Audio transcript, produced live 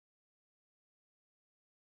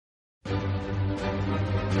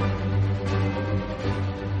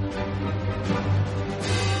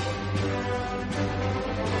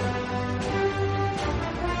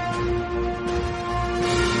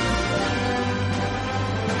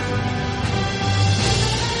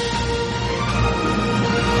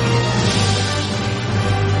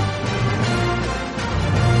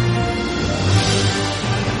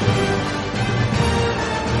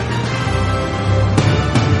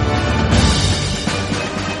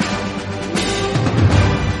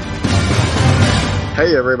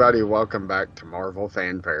Hey everybody, welcome back to Marvel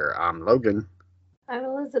Fanfare. I'm Logan, I'm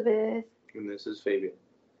Elizabeth. And this is Fabian.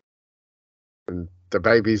 and the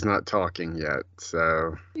baby's not talking yet,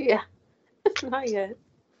 so Yeah, not yet.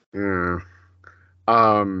 yeah.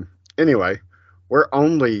 Anyway, we're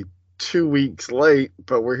only 2 weeks late,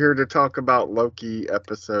 but we're here to talk about Loki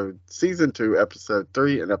season 2, episode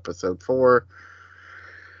 3, and episode 4.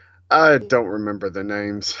 I don't remember the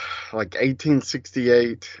names. Like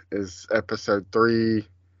 1868 is episode 3,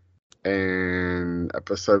 and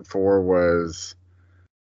episode 4 was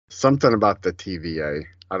something about the TVA.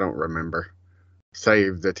 I don't remember.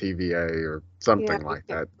 Save the TVA or something like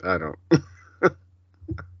that. I don't.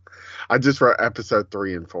 I just wrote episode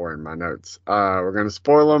 3 and 4 in my notes. We're going to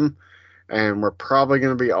spoil them, and we're probably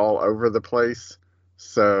going to be all over the place.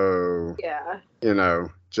 So, Yeah.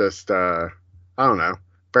 Just, I don't know,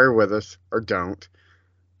 bear with us or don't.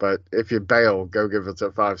 But if you bail, go give us a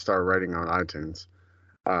 5-star rating on iTunes.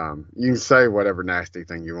 You can say whatever nasty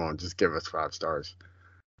thing you want. Just give us 5 stars.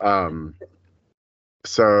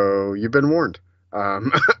 So you've been warned.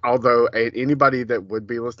 Although anybody that would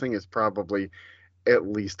be listening is probably at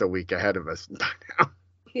least a week ahead of us by now.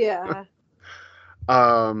 Yeah.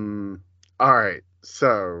 All right.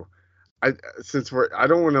 So I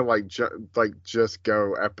don't want to just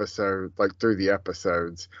go episode through the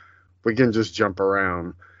episodes. We can just jump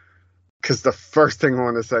around because the first thing I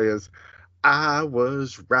want to say is I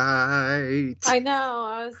was right. I know.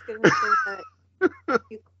 I was gonna say that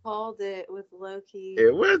you called it with Loki.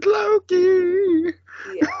 It was Loki.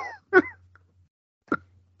 Yeah.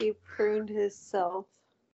 He pruned himself.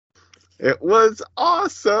 It was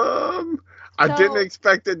awesome. I didn't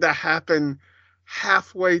expect it to happen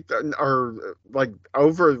halfway or right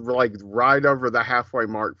over the halfway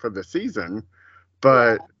mark for the season.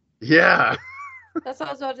 But yeah. That's what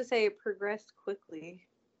I was about to say. It progressed quickly.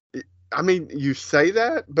 I mean, you say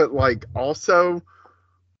that, but also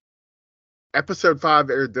episode 5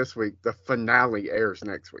 aired this week. The finale airs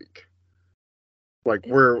next week.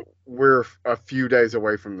 We're a few days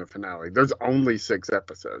away from the finale. There's only 6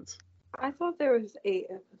 episodes. I thought there was 8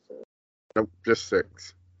 episodes. Nope, just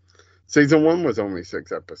 6. Season 1 was only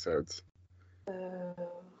 6 episodes.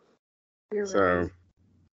 You're right.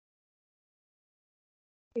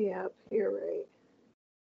 Yep, you're right.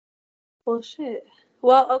 Well, shit.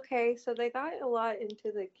 Well, okay, so they got a lot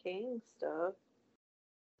into the King stuff.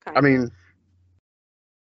 I mean,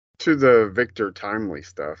 to the Victor Timely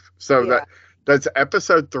stuff. So that's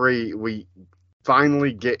episode 3. We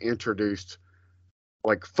finally get introduced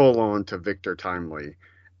full on to Victor Timely.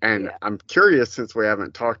 And I'm curious, since we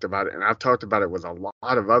haven't talked about it, and I've talked about it with a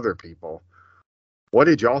lot of other people, what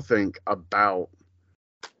did y'all think about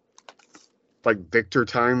Victor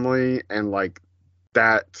Timely and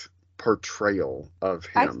that portrayal of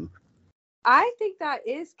him? I think that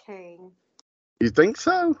is Kang. You think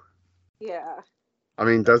so? Yeah. I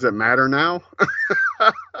mean, does it matter now?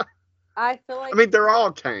 I feel like... I mean, they're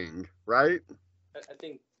all Kang, right? I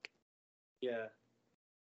think, yeah.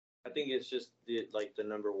 I think it's just the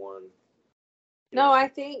number one. No, I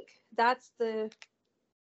think that's the...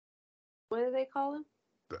 What do they call him?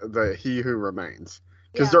 The He Who Remains.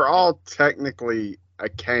 Because they're all technically a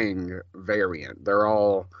Kang variant. They're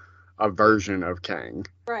all a version of Kang.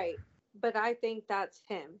 Right. But I think that's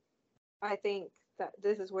him. I think that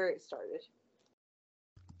this is where it started.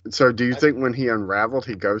 So do you think when he unraveled,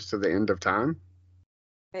 he goes to the end of time?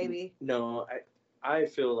 Maybe. No, I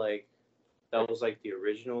feel like that was the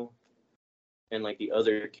original, and the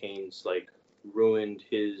other Kangs ruined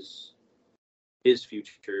his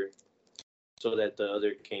future so that the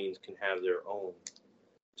other Kangs can have their own.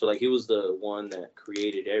 So he was the one that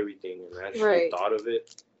created everything and actually thought of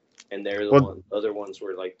it, and they're the other ones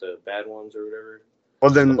were the bad ones or whatever.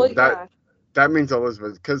 Well, then that means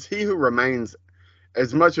Elizabeth, because He Who Remains,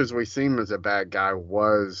 as much as we see him as a bad guy,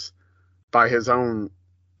 was by his own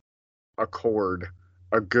accord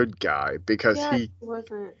a good guy because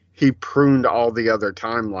he pruned all the other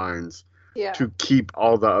timelines to keep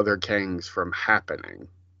all the other Kangs from happening.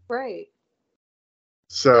 Right.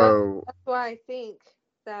 So that's why I think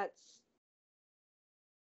that's...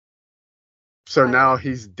 So now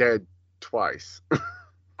he's dead twice.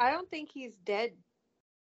 I don't think he's dead.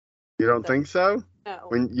 You don't think so? No.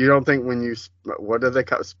 When you don't think when you what do they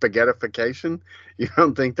call spaghettification? You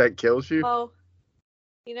don't think that kills you? Well,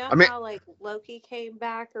 you know I mean, how like Loki came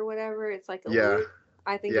back or whatever? It's like a yeah, loop.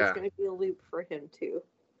 I think it's yeah, going to be a loop for him too.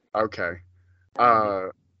 okay. That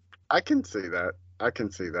would be. I can see that. I can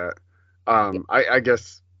see that. Yeah. I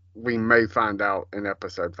guess we may find out in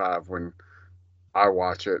episode 5 when I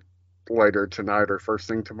watch it later tonight or first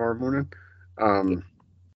thing tomorrow morning. Yeah. Um,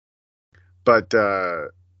 but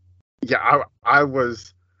yeah, I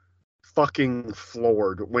was fucking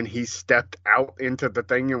floored when he stepped out into the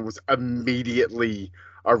thing and was immediately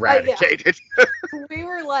Yeah. eradicated. We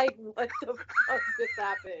were like, what the fuck just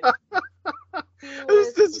happened? He It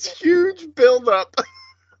was was this huge buildup.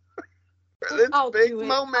 This I'll big do it.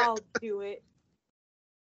 moment. I'll do it.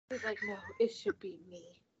 He's like, no, it should be me.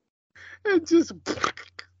 It just, it's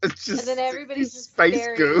And just then everybody's just space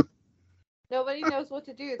staring. goo. Nobody knows what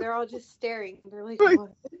to do. They're all just staring. They're like, Like,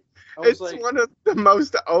 what? it's one of the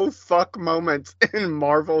most oh fuck moments in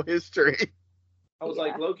Marvel history. I was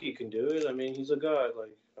like, Loki can do it. I mean, he's a god.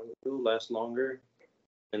 Like, he'll last longer.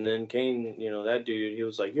 And then Kane, that dude, he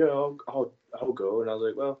was like, yeah, I'll go. And I was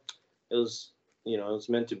like, well, it was, it was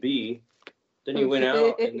meant to be. Then he went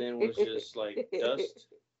out and then was just like dust.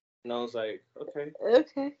 And I was like, okay.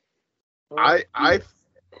 Okay.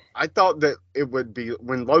 I thought that it would be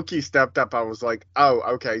when Loki stepped up. I was like, oh,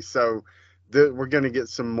 okay, so we're gonna get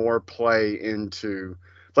some more play into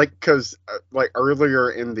because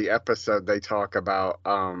earlier in the episode they talk about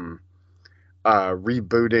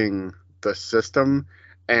rebooting the system,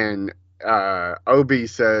 and Obi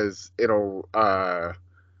says it'll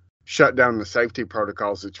shut down the safety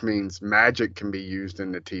protocols, which means magic can be used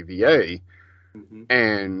in the TVA. Mm-hmm.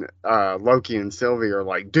 And Loki and Sylvie are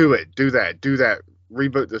like, do that,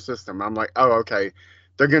 reboot the system. I'm like, oh, okay,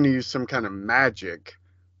 they're going to use some kind of magic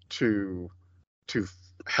to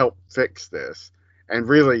help fix this. And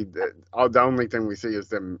really, the only thing we see is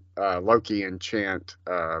them Loki enchant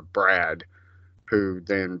Brad, who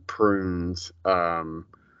then prunes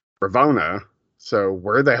Ravonna. So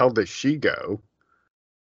where the hell does she go?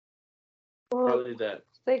 Well, probably that.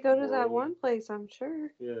 they go to that one place, I'm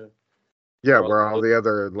sure. Yeah. Yeah, where all the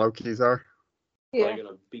other Lokis are. Yeah. Probably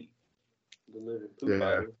gonna beat the living poop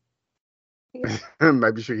out of her. Yeah.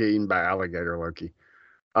 Maybe she'll get eaten by alligator Loki.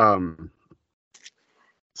 So,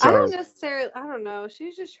 I don't know.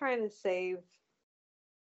 She's just trying to save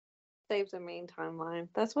the main timeline.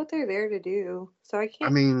 That's what they're there to do. So I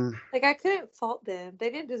can't. I mean, I couldn't fault them. They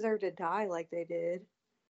didn't deserve to die like they did.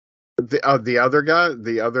 the other guy,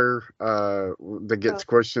 that gets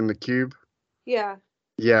squished in the cube. Yeah.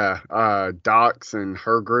 Yeah, Docs and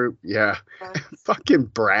her group. Yeah, fucking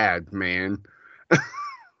Brad, man.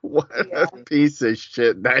 What a piece of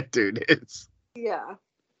shit that dude is. Yeah.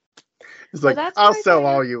 He's like, I'll sell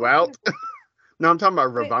all you out. No, I'm talking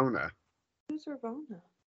about Ravonna. Who's Ravonna?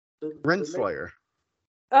 Renslayer.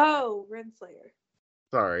 Oh, Renslayer.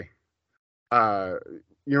 Sorry.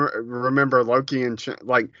 You remember Loki and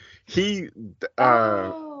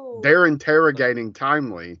they're interrogating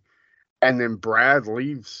Timely, and then Brad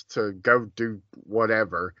leaves to go do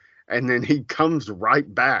whatever, and then he comes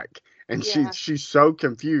right back, and she's so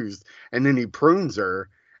confused, and then he prunes her,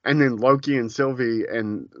 and then Loki and Sylvie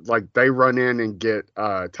and they run in and get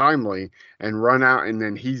Timely and run out, and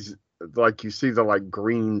then he's you see the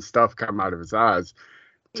green stuff come out of his eyes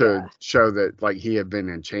to show that he had been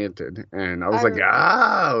enchanted, and I was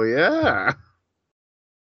oh yeah.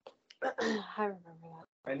 I remember that.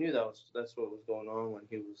 I knew that's what was going on when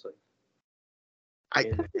he was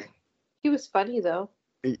he was funny though.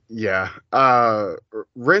 Yeah.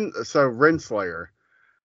 Renslayer.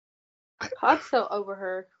 I'm so over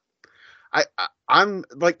her. I'm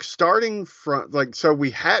starting from so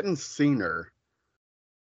we hadn't seen her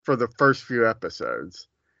for the first few episodes,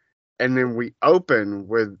 and then we open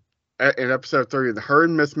with in episode 3 her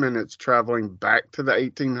and Miss Minutes traveling back to the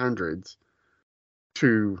 1800s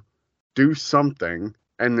to do something,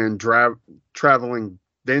 and then traveling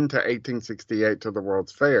then to 1868 to the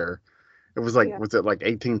World's Fair. It was was it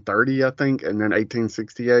 1830, I think, and then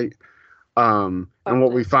 1868. And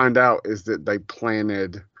what we find out is that they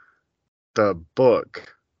planted the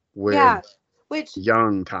book with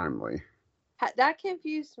young Timely. That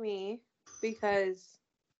confused me because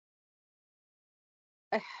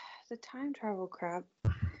the time travel crap.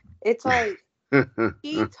 It's like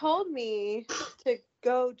he told me to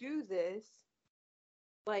go do this,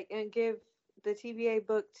 and give the TVA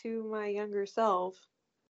book to my younger self,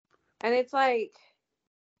 and it's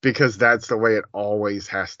because that's the way it always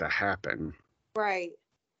has to happen. Right.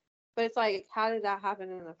 But it's like, how did that happen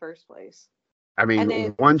in the first place? I And then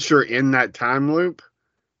mean, once you're in that time loop,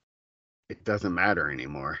 it doesn't matter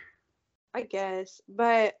anymore. I guess,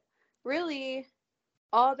 but really,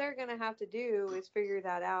 all they're gonna have to do is figure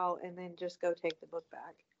that out, and then just go take the book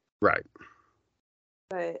back. Right.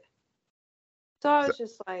 But so I So was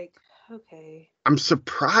just like, okay, I'm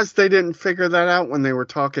surprised they didn't figure that out when they were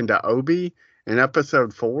talking to Obi in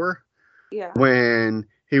episode 4, yeah, when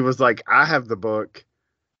he was like, I have the book.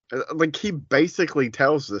 Like, he basically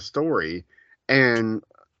tells the story, and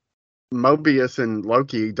Mobius and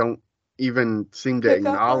Loki don't even seem to pick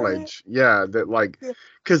up on it. acknowledge, yeah, that, like, Yeah,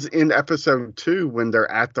 because in episode 2, when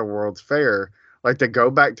they're at the World's Fair, like, they go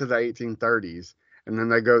back to the 1830s, and then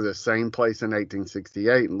they go to the same place in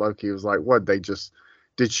 1868, and Loki was like, what,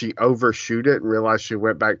 did she overshoot it and realize she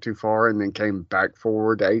went back too far and then came back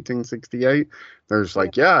forward to 1868? There's yeah.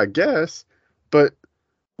 like, yeah, I guess, but,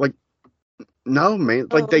 like, no, man,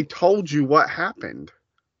 like, they Oh, told you what happened.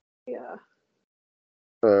 yeah.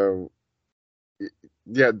 So,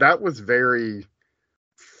 yeah, that was very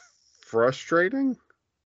frustrating.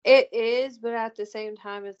 It is, but at the same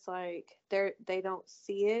time, it's like they don't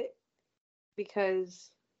see it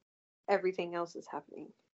because everything else is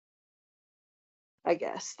happening. I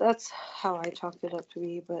guess that's how I chalked it up to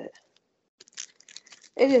be, but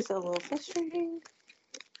it is a little frustrating.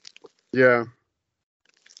 Yeah.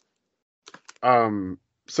 Um.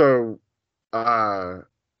 So, uh,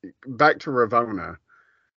 back to Ravonna.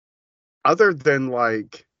 Other than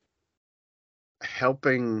like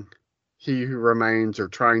helping He Who Remains or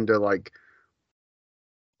trying to like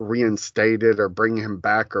reinstate it or bring him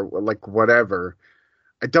back or like whatever,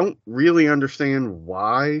 I don't really understand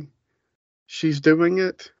why she's doing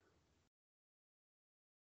it.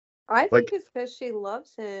 I think Like, it's because she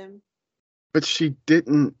loves him. but she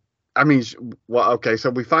didn't. I mean, well, okay, so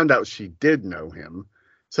we find out she did know him.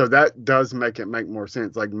 So that does make it make more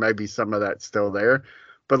sense. Like maybe some of that's still there.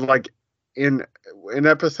 But like in in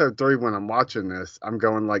episode 3 when I'm watching this, I'm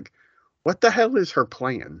going like, what the hell is her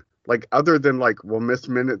plan? Like other than like, well, Miss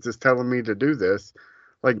Minutes is telling me to do this.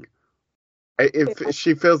 Like if Yeah.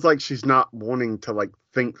 she feels like she's not wanting to like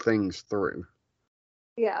think things through.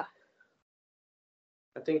 Yeah.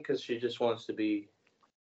 I think because she just wants to be.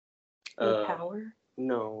 In Uh, power.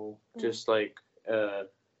 no, Mm. just like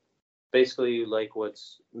basically like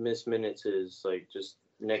what's Miss Minutes is like just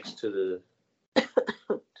next to the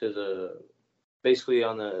basically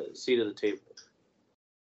on the seat of the table.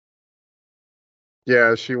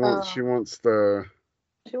 Yeah, she wants Uh, she wants the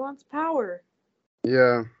she wants power.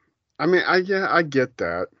 yeah. I mean, I get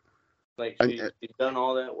that. Like And she's done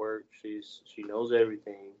all that work. She knows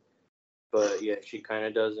everything, but yeah, she kind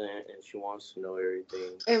of doesn't, and she wants to know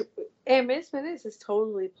everything. And Miss Minutes is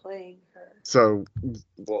totally playing her. so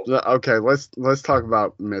Well, okay, let's talk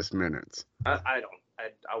about Miss Minutes. I don't.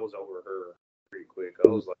 I was over her pretty quick. I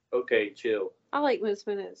was like, okay, chill. I like Miss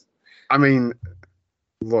Minutes. I mean,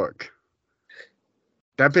 look,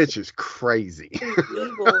 that bitch is crazy. She's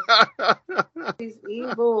evil. She's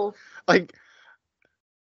evil. Like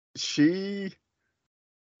she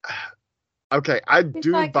okay, I She's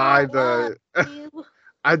do like, I buy love the you.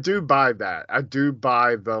 I do buy that. I do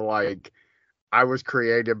buy the like I was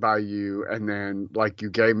created by you and then like you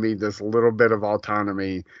gave me this little bit of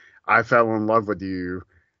autonomy. I fell in love with you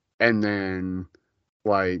and then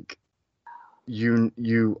like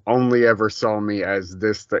you only ever saw me as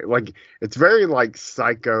this thing. Like it's very like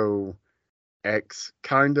Psycho X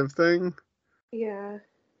kind of thing. Yeah.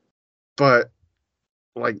 But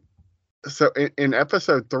like so in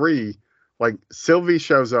episode 3, like Sylvie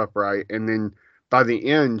shows up, right? And then by the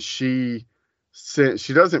end she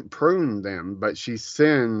doesn't prune them, but she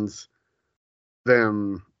sends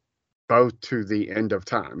them both to the end of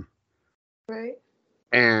time. Right.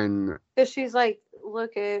 And Because she's like,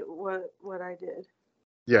 look at what I did.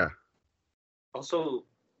 yeah. Also,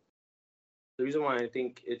 the reason why I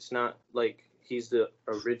think it's not like he's the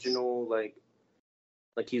original, like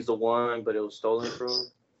he's the one, but it was stolen from him,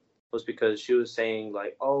 was because she was saying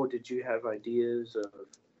like, "Oh, did you have ideas of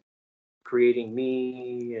creating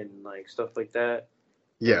me and like stuff like that?"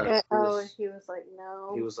 And Yeah. like And he was like,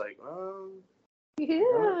 no. he was like, Yeah.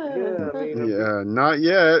 yeah, I mean, Yeah, not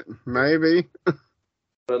yet, maybe.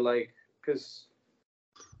 but like, cause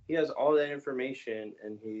he has all that information,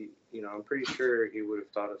 and he, I'm pretty sure he would have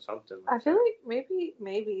thought of something I like feel that. like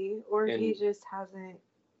maybe, or he And just hasn't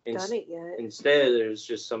done it yet. Instead, there's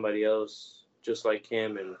just somebody else just like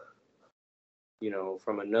him, and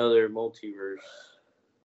from another multiverse,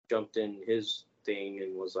 jumped in his thing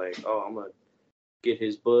and was like, "Oh, I'm gonna get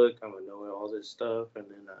his book. I'm gonna know all this stuff," and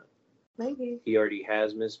then Maybe. he already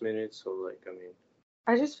has Miss Minutes, so like, I mean,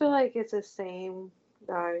 I just feel like it's the same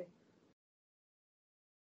guy.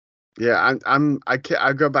 Yeah,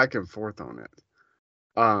 I go back and forth on it.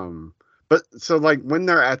 But so like when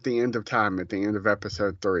they're at the end of time, at the end of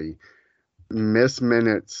episode 3, Miss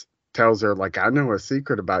Minutes tells her like, I know a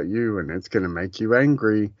secret about you, and it's gonna make you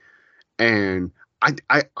angry. And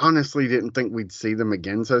I honestly didn't think we'd see them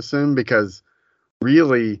again so soon because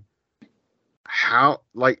really, how,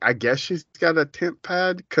 like, I guess she's got a temp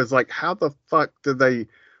pad because like how the fuck did they,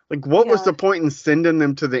 like, what was Yeah, the point in sending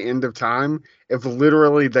them to the end of time if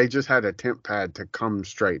literally they just had a temp pad to come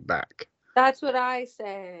straight back? that's what I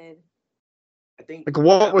said. I think Like,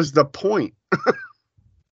 what that was the point?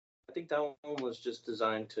 I think that one was just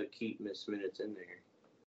designed to keep Miss Minutes in there.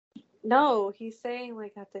 No, he's saying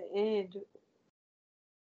like at the end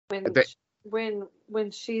when They, when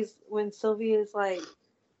Sylvia's like,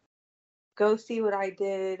 go see what I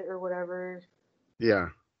did or whatever. yeah,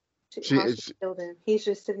 How she she, killed him. He's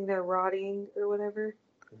just sitting there rotting or whatever.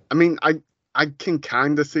 I mean, I can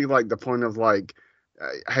kind of see like the point of like,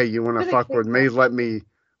 hey, you want to Should have fuck with killed him. me?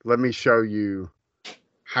 Let me show you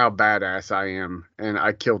how badass I am, and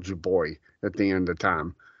I killed your boy at the end of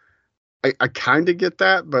time. I kind of get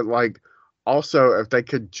that, but like, also if they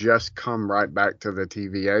could just come right back to the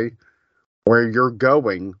TVA where you're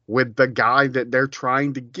going with the guy that they're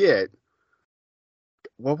trying to get,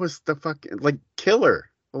 what was the fucking like killer?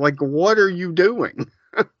 Like, what are you doing?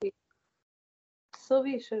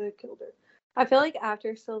 Sylvie should have killed her. I feel like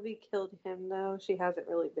after Sylvie killed him, though, she hasn't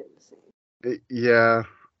really been the same. Yeah.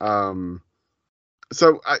 Um.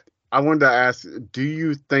 So I wanted to ask, do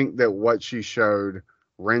you think that what she showed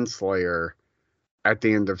Renslayer at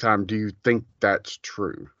the end of time, do you think that's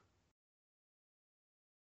true?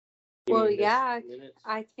 You Well, mean Miss yeah, Minutes?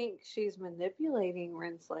 I think she's manipulating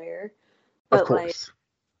Renslayer, Of but like, course.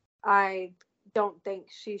 I don't think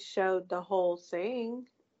she showed the whole thing.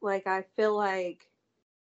 Like, I feel like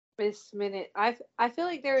Miss Minute. I feel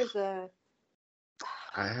like there is a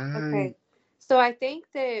I okay. So I think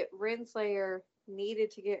that Renslayer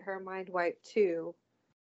needed to get her mind wiped too,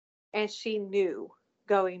 and she knew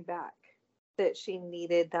going back that she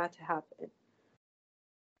needed that to happen.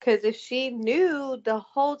 Because if she knew the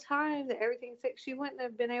whole time that everything's fixed, she wouldn't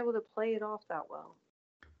have been able to play it off that well.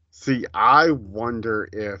 see. I wonder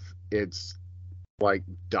if it's like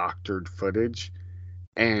doctored footage,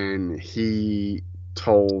 and he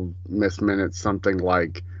told Miss Minutes something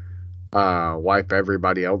like, "Wipe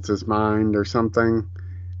everybody else's mind" or something,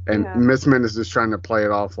 and Yeah. Miss Minutes is trying to play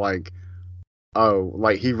it off like, oh,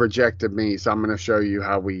 like he rejected me, so I'm going to show you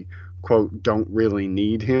how we, quote, don't really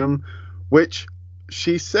need him, which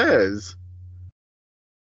she says,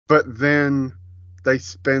 but then they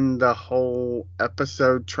spend the whole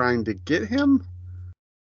episode trying to get him.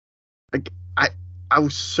 Like, I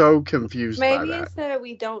was so confused by Maybe that. instead of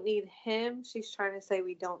we don't need him, she's trying to say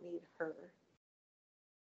we don't need her.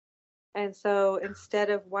 And so instead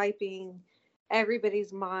of wiping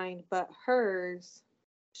everybody's mind but hers,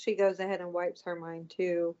 she goes ahead and wipes her mind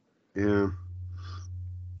too. Yeah,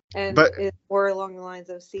 And but it's more along the lines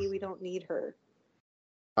of, see, we don't need her.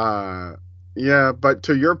 uh, yeah, but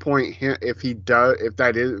to your point, if he does, if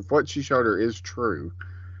that is, if what she showed her is true,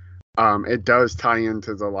 it does tie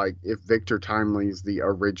into the like, if Victor Timely's the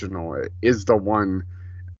original, is the one,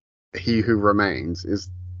 he who remains is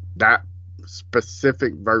that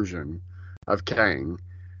specific version of Kang,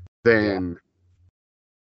 Yeah. then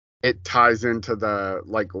it ties into the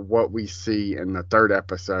like what we see in the third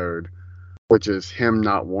episode, which is him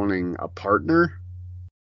not wanting a partner.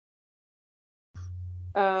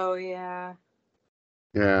 Oh, yeah.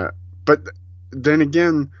 Yeah, but then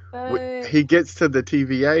again, But he gets to the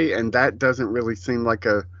TVA, and that doesn't really seem like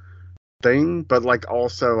a thing. But like,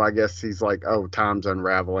 also, I guess he's like, oh, time's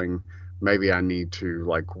unraveling. Maybe I need to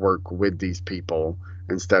like work with these people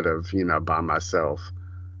instead of by myself.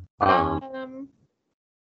 Um, um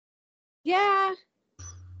yeah,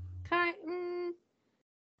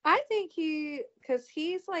 I think cuz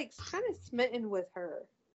he's like kind of smitten with her.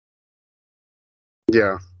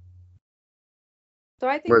 yeah, So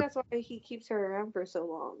I think but that's why he keeps her around for so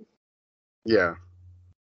long. yeah,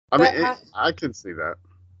 I mean, But I can see that.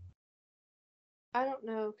 I don't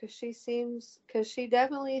know cuz she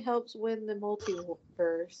definitely helps win the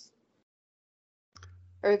multiverse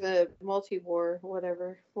or the multi-war,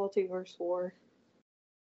 whatever, multiverse war.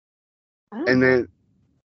 I don't And know.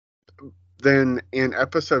 then in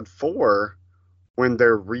episode 4, when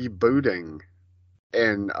they're rebooting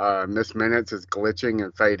and Miss Minutes is glitching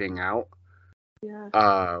and fading out, Yeah.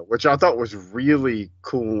 which I thought was really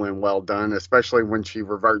cool and well done, especially when she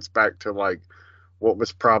reverts back to like what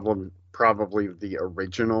was probably the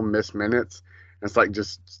original Miss Minutes, It's like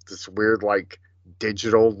just this weird, like,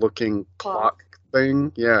 digital looking clock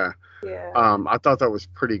thing. Yeah. Yeah. I thought that was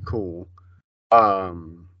pretty cool.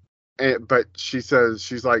 Um, but she says,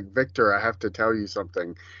 she's like, Victor, I have to tell you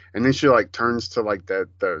something. And then she like turns to like the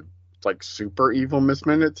like super evil Miss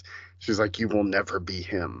Minutes. She's like, you will never be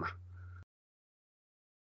him.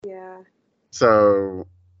 Yeah. So,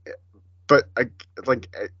 but like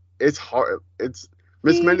it's hard. It's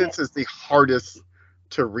Miss She, Minutes is the hardest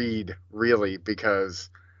to read, really, because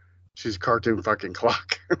she's cartoon fucking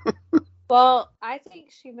clock. well, I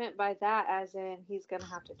think she meant by that as in he's gonna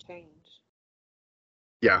have to change.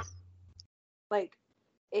 Yeah. Like,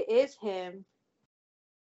 it is him.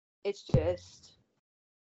 It's just,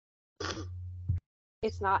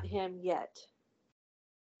 it's not him yet.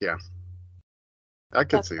 Yeah. I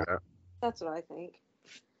could see that. That's what I think.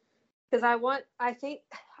 Because I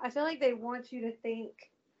feel like they want you to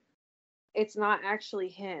think it's not actually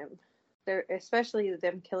him. They're, especially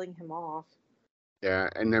them killing him off. Yeah,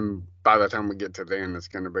 and then by the time we get to the end, it's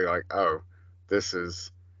going to be like, oh, this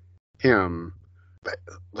is him. But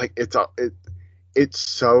like, it's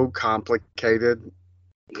so complicated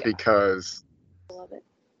Yeah. because I love it.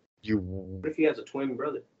 What if he has a twin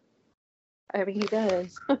brother? I mean, he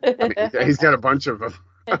does. He's got a bunch of them.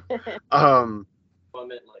 Well, I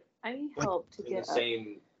meant like I need help to in get the up.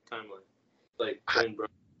 same timeline, like twin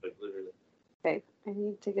brother, like literally. Okay, I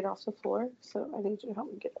need to get off the floor, so I need you to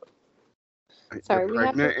help me get up. You're Sorry, we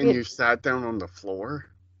have to pregnant and get. you sat down on the floor.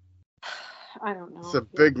 I don't know. It's a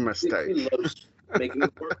big mistake. He loves making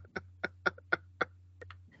it work.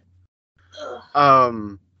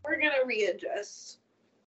 We're gonna readjust.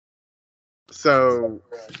 So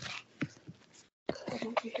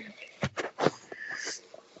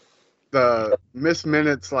the Miss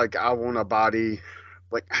Minutes, like, I want a body.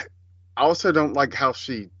 Like, I also don't like how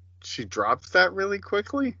she drops that really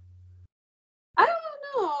quickly. I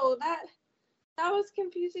don't know. That was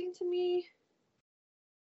confusing to me.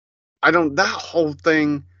 That whole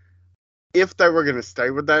thing, if they were going to stay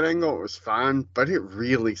with that angle, it was fine, but it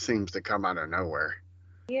really seems to come out of nowhere.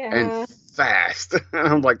 Yeah. And fast. And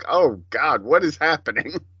I'm like, oh God, what is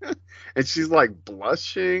happening? And she's like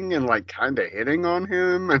blushing and like kind of hitting on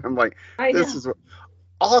him. And I'm like, this is what.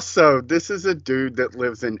 Also, this is a dude that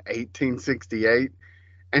lives in 1868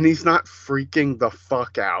 and he's not freaking the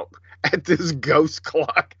fuck out at this ghost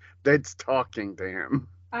clock that's talking to him.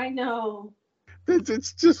 I know.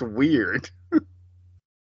 It's just weird.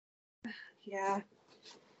 Yeah.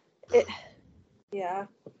 Yeah.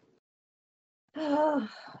 Oh,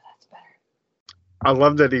 that's better. I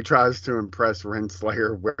love that he tries to impress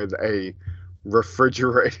Renslayer with a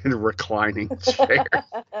refrigerated reclining chair.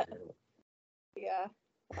 Yeah.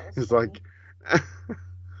 He's funny. like,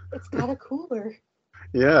 It's got a cooler.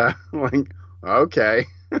 yeah, like, okay.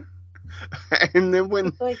 And then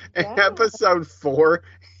when Like, in episode 4,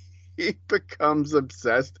 he becomes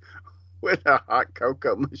obsessed with a hot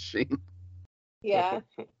cocoa machine. Yeah.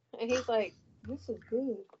 And he's like, this is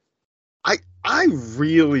good. I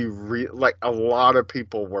really, like, a lot of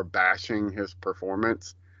people were bashing his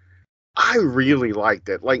performance. I really liked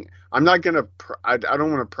it. Like, I'm not gonna, I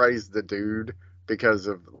don't want to praise the dude because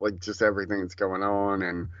of like just everything that's going on,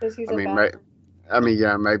 and I mean,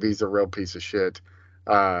 yeah, maybe he's a real piece of shit.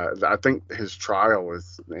 I think his trial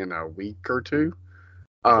is in a week or two.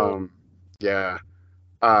 Yeah.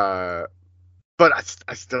 But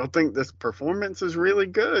I still think this performance is really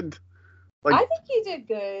good. Like, I think he did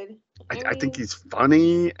good. I think he's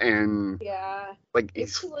funny and yeah, like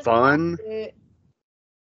he's fun.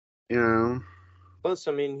 You know. Plus,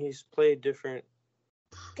 I mean, he's played different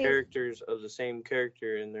characters of the same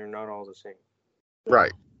character, and they're not all the same.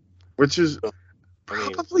 Right. Which is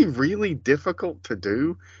probably really difficult to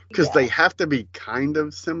do because they have to be kind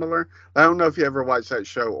of similar. I don't know if you ever watched that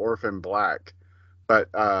show Orphan Black,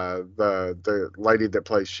 but the lady that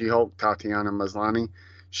plays She-Hulk, Tatiana Maslany,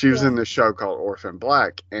 she was in this show called Orphan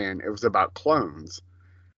Black, and it was about clones.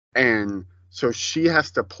 And so she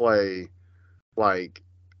has to play, like,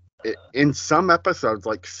 in some episodes,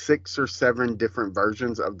 like 6 or 7 different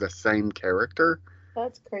versions of the same character.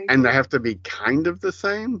 That's crazy. And they have to be kind of the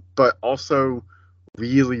same, but also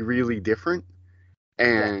really, really different.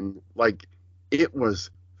 And like, it was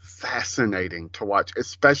fascinating to watch,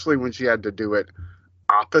 especially when she had to do it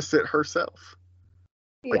opposite herself.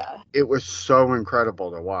 Like, it was so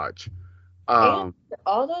incredible to watch. And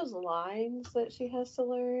all those lines that she has to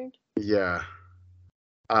learn. Yeah.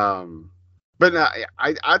 But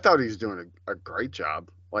I thought he was doing a great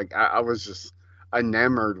job. Like, I was just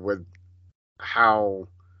enamored with how,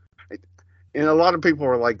 and a lot of people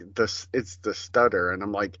were like, it's the stutter. And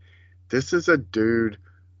I'm like, this is a dude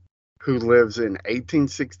who lives in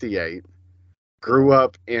 1868, grew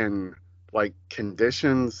up in like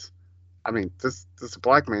conditions. I mean, this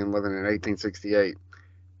black man living in 1868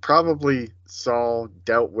 probably saw,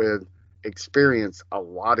 dealt with, experienced a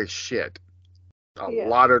lot of shit, a Yeah.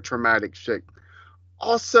 lot of traumatic shit.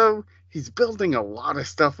 Also, he's building a lot of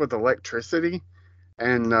stuff with electricity,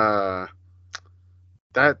 and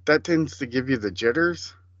that tends to give you the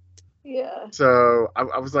jitters. Yeah. So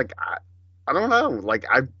I was like, I don't know. Like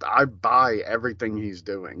I buy everything he's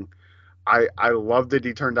doing. I love that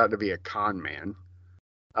he turned out to be a con man.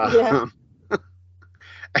 Yeah. Um,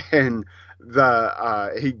 and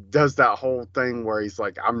he does that whole thing where he's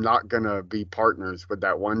like, I'm not gonna be partners with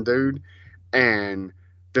that one dude, and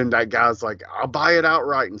then that guy's like, I'll buy it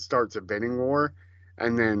outright, and starts a bidding war,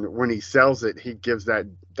 and then when he sells it, he gives that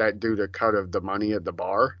dude a cut of the money at the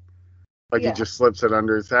bar, like he Yeah. just slips it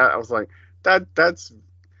under his hat. I was like, that's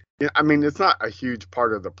yeah, I mean, it's not a huge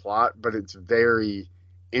part of the plot, but it's very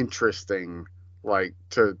interesting, like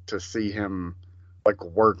to see him like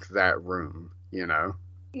work that room, you know.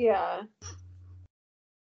 Yeah.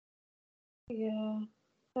 Yeah.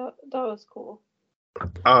 That was cool.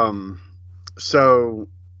 Um, so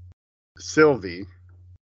Sylvie,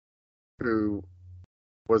 who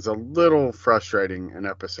was a little frustrating in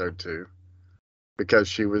episode 2 because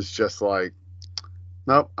she was just like,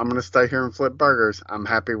 nope, I'm gonna stay here and flip burgers. I'm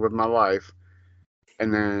happy with my life.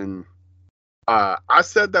 And then I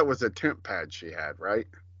said that was a temp pad she had, right?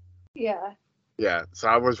 Yeah. Yeah, so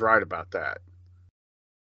I was right about that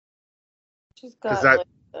She's because got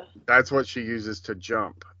like that's what she uses to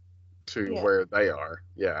jump to yeah. where they are.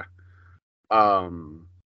 Yeah. Um,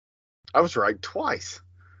 I was right twice.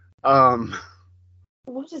 Um,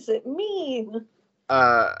 What does it mean?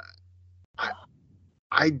 uh, I,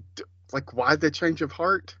 I like why the change of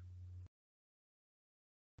heart?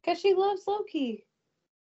 Because she loves Loki.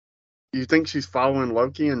 You think she's following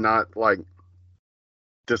Loki and not like Yeah.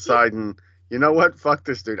 deciding, you know what? Fuck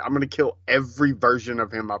this dude. I'm gonna kill every version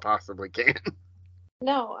of him I possibly can.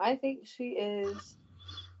 No, I think she is.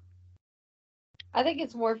 I think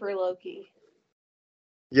it's more for Loki.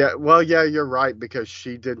 Yeah, well, yeah, you're right because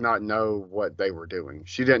she did not know what they were doing.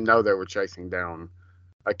 She didn't know they were chasing down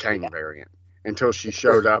a Yeah. Kane variant until she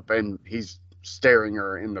showed up and he's staring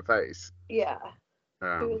her in the face. Yeah. She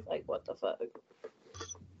Um, was like, what the fuck?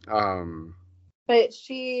 um, But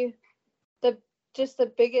the just the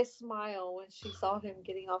biggest smile when she saw him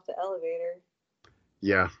getting off the elevator.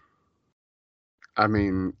 yeah, I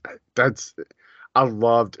mean, that's I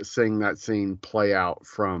loved seeing that scene play out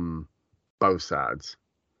from both sides,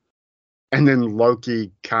 and then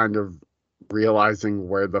Loki kind of realizing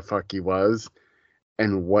where the fuck he was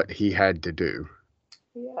and what he had to do.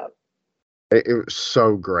 Yeah. It was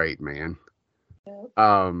so great, man. Yeah.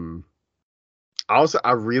 Um, also,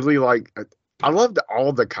 I really like. I loved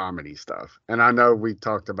all the comedy stuff, and I know we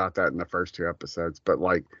talked about that in the first 2 episodes, but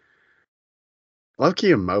like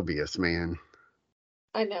Loki and Mobius, man.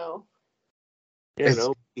 I know. Yeah, It's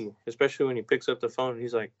no, especially when he picks up the phone and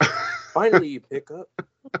he's like, "Finally, you pick up."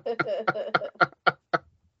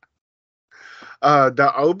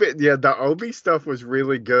 the Obi stuff was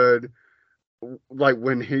really good. Like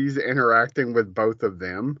when he's interacting with both of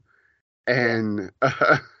them, Yeah. and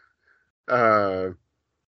uh,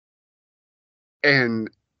 and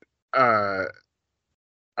uh,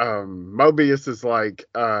 Mobius is like,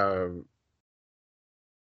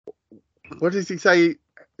 what does he say?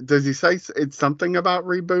 Does he say it's something about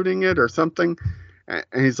rebooting it or something? And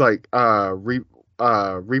he's like, rebooting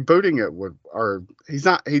it would, or he's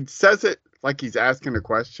not. He says it like he's asking a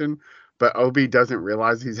question, but Obi doesn't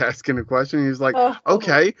realize he's asking a question. He's like, Oh.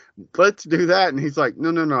 okay, let's do that. And he's like, no,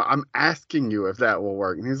 no, no, I'm asking you if that will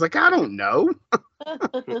work. And he's like, I don't know.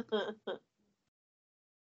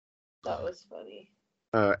 That was funny.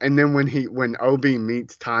 And then when Obi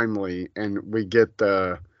meets Timely and we get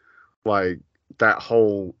the like that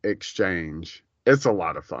whole exchange, it's a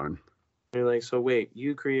lot of fun. And you're like, "So wait,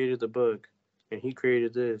 you created the book, and he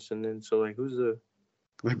created this, and then so like, who's the?"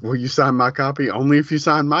 Like, will you sign my copy? Only if you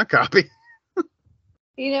sign my copy.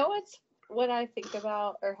 You know what I think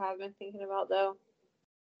about or have been thinking about though?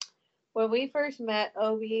 When we first met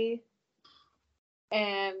Obi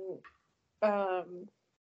and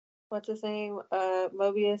what's his name?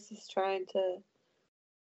 Mobius is trying to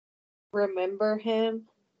remember him.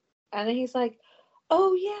 And then he's like,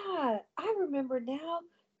 oh, yeah, I remember now.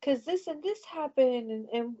 Because this and this happened.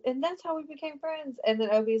 And that's how we became friends. And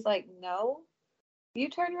then Obi's like, no, you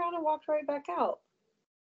turned around and walked right back out.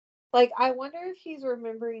 Like, I wonder if he's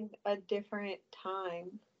remembering a different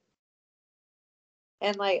time.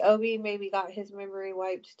 And, like, Obi maybe got his memory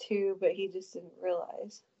wiped too, but he just didn't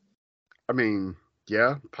realize. I mean,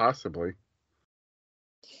 yeah, possibly.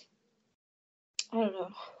 I don't know.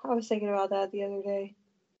 I was thinking about that the other day.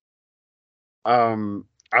 Um,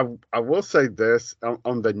 I will say this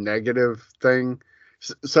on the negative thing.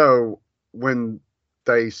 So when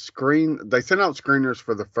they sent out screeners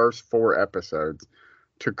for the first 4 episodes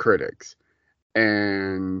to critics,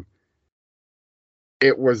 and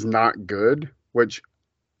it was not good. Which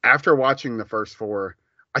after watching the first 4,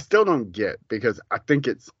 I still don't get because I think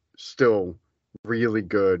it's still really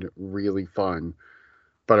good, really fun.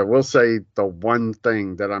 But I will say the one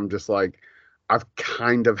thing that I'm just like, I've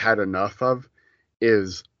kind of had enough of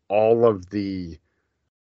is all of the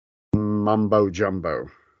mumbo jumbo.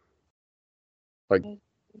 Like,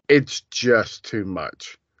 it's just too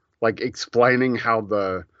much. Like, explaining how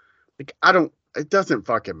it doesn't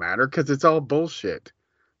fucking matter because it's all bullshit.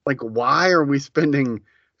 Like, why are we spending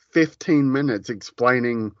 15 minutes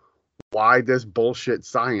explaining why this bullshit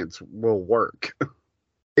science will work?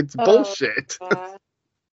 It's Oh, bullshit. yeah.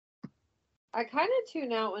 I kind of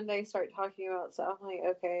tune out when they start talking about stuff. I'm like,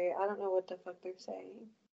 okay, I don't know what the fuck they're saying.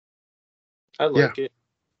 I Yeah. like it.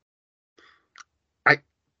 I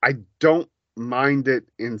I don't mind it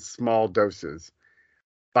in small doses.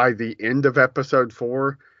 By the end of episode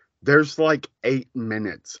 4, there's like 8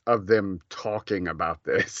 minutes of them talking about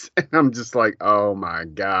this. And I'm just like, oh my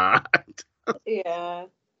God. Yeah.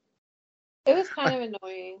 It was kind of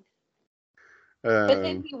annoying. But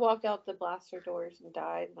then Um, he walked out the blaster doors and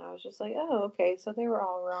died, and I was just like, oh, okay, so they were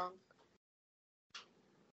all wrong.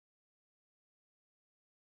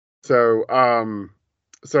 so, um,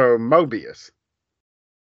 so Mobius.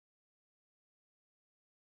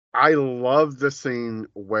 I love the scene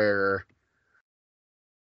where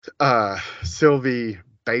Sylvie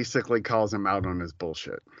basically calls him out on his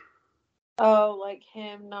bullshit. Oh, like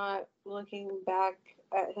him not looking back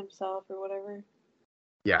at himself or whatever.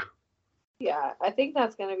 Yeah, Yeah, I think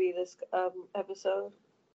that's gonna be this episode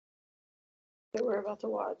that we're about to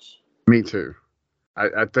watch. me too.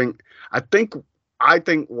 I think I think I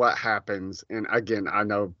think what happens, and again, I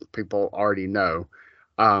know people already know,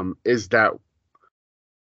 is that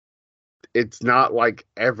it's not like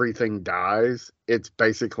everything dies. It's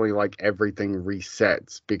basically like everything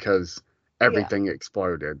resets because Yeah, everything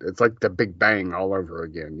exploded. It's like the Big Bang all over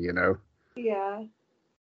again, you know? yeah,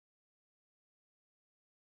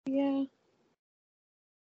 yeah.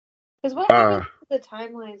 Because what Uh, happens to the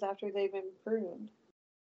timelines after they've been pruned?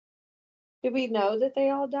 Do we know that they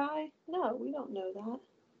all die? No, we don't know that.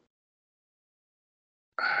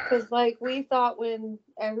 Because, like, we thought when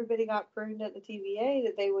everybody got pruned at the TVA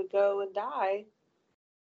that they would go and die,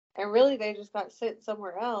 and really they just got sent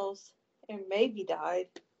somewhere else and maybe died.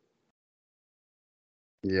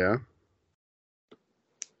 yeah.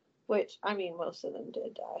 Which, I mean, most of them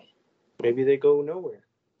did die. Maybe they go nowhere.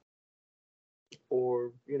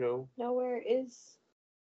 Or, Nowhere is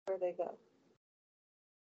where they go.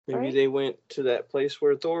 maybe Right? they went to that place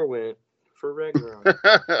where Thor went for Ragnarok.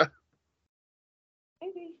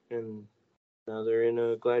 Maybe. And now they're in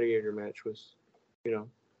a gladiator match with,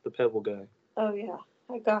 the Pebble guy. Oh, yeah.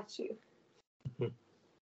 I got you.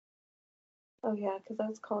 Oh, yeah, because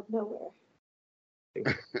that's called nowhere.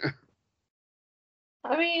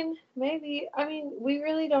 I mean, maybe. I mean, we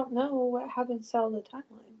really don't know what happens to all the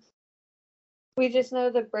timelines. We just know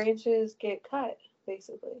the branches get cut,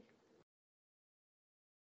 basically.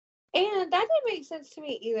 And that didn't make sense to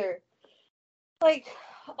me either. Like,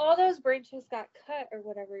 all those branches got cut or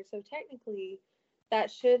whatever, so technically that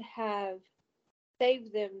should have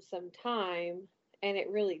saved them some time, and it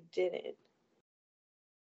really didn't.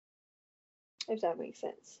 If that makes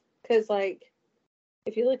sense. Because, like,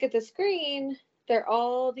 if you look at the screen, they're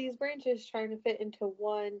all these branches trying to fit into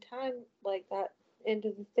one time, like that, into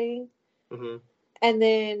the thing. Mm-hmm. And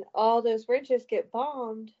then all those branches get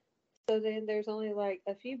bombed. So then there's only like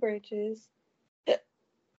a few branches.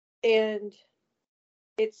 And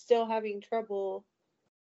it's still having trouble,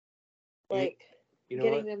 like, What?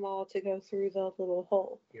 getting them all to go through the little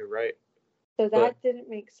hole. You're right. So But that didn't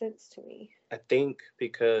make sense to me. I think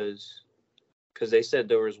because they said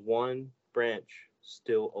there was one branch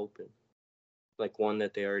still open, like one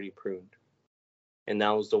that they already pruned. And that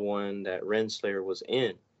was the one that Renslayer was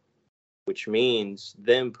in, which means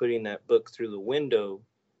them putting that book through the window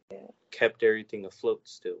kept everything afloat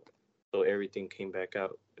still. So everything came back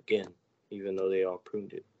out again, even though they all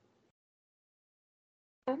pruned it.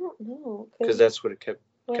 I don't know. Because that's what it kept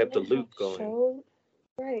the it loop going.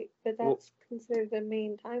 Right, but that's considered the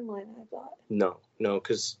main timeline, I thought. No,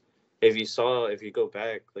 because if you go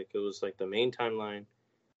back, like it was like the main timeline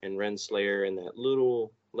and Renslayer and that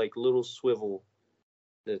little swivel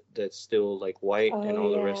that's still like white, and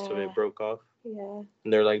all the rest of yeah. it broke off. Yeah.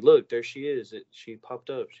 And they're like, "Look, there she is. She popped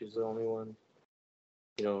up. She's the only one.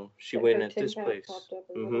 She Like went her at tin this hat place." popped up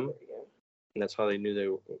or Mm-hmm. whatever. Yeah. And that's how they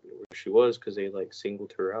knew where she was, because they like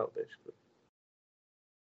singled her out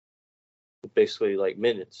basically like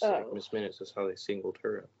Minutes, like Oh. Miss Minutes. That's how they singled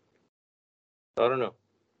her out. I don't know.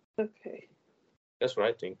 Okay. That's what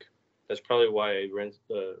I think. That's probably why I rent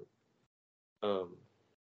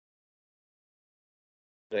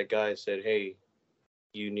that guy said, "Hey,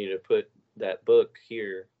 you need to put that book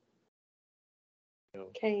here."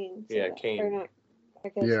 Kane. Yeah, Or Kane. not. I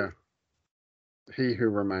guess. Yeah. He Who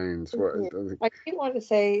Remains. What? I keep wanting to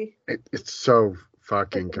say. It's so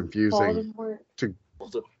fucking confusing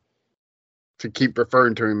Voldemort. to keep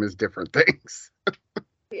referring to him as different things.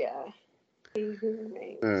 Yeah. He Who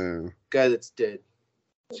Remains. Guy that's dead.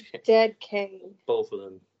 Dead Kane. Both of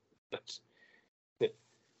them.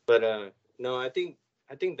 But no, I think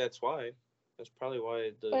that's why. That's probably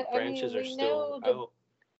why the branches are still out.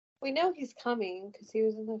 We know he's coming because he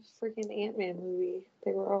was in the freaking Ant-Man movie.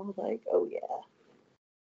 They were all like, "Oh yeah."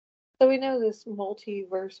 So we know this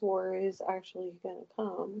multiverse war is actually gonna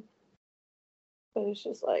come, but it's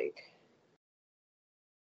just like,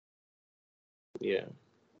 yeah,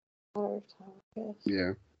 a matter of time, I guess.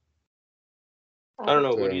 Yeah. I don't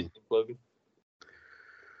know. What do you think, Logan?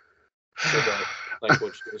 About like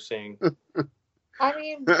what you were saying. I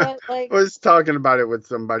mean, but like, I was talking about it with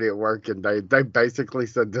somebody at work, and they basically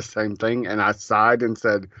said the same thing, and I sighed and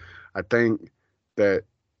said, I think that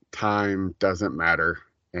time doesn't matter,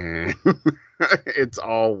 and it's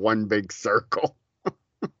all one big circle.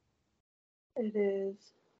 it is.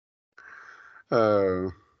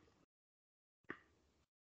 Oh.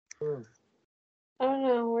 I don't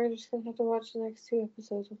know. We're just gonna have to watch the next 2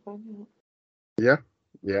 episodes and find out.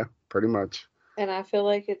 Yeah, pretty much. And I feel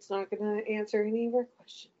like it's not gonna answer any of our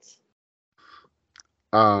questions.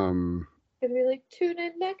 Um. It's gonna be like, tune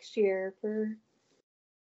in next year for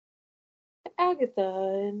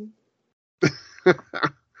Agatha and.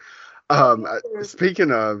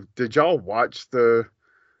 Speaking of, did y'all watch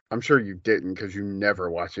I'm sure you didn't because you never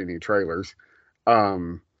watch any trailers.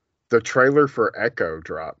 The trailer for Echo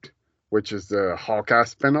dropped, which is the Hawkeye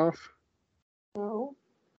spinoff. No.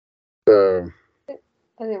 So,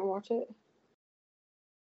 I didn't watch it.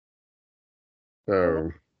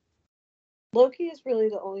 so Loki is really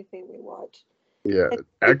the only thing we watch. yeah,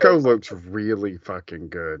 Echo looks really fucking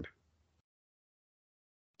good.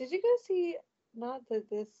 Did you guys see? Not that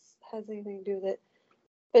this has anything to do with it,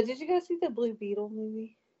 but did you guys see the Blue Beetle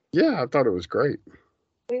movie? Yeah, I thought it was great.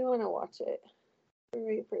 We want to watch it. We're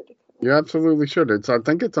waiting for it to come. You absolutely should. I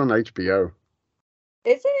think it's on HBO.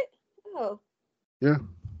 Is it? Oh. Yeah.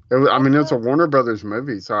 I mean, it's a Warner Brothers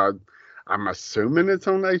movie, so I'm assuming it's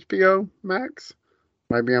on HBO Max.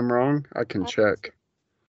 Maybe I'm wrong. I can check.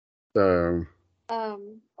 So.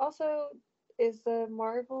 Also, is the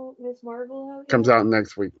Miss Marvel out? Comes out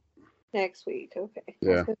next week. Next week, okay.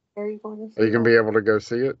 Yeah. Are you going to see? Are you gonna be able to go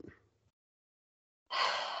see it?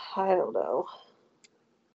 I don't know.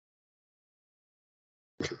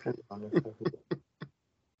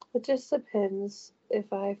 It just depends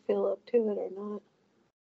if I feel up to it or not.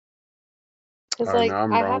 Oh, no,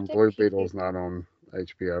 I'm wrong. Blue Beetle's not on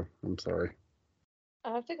HBO. I'm sorry.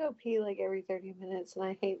 I have to go pee like every 30 minutes, and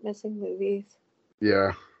I hate missing movies.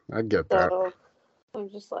 Yeah, I get that. So I'm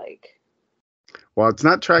just like. Well, it's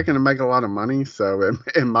not tracking to make a lot of money, so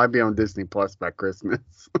it might be on Disney Plus by Christmas.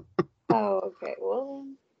 Oh, okay. Well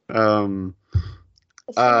then.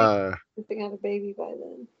 Assuming out a baby by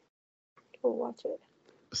then, we'll watch it.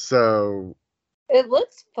 So. It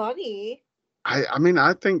looks funny. I mean,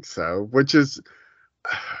 I think so. Which is,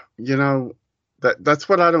 that's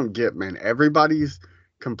what I don't get, man. Everybody's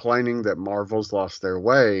complaining that Marvel's lost their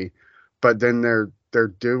way, but then they're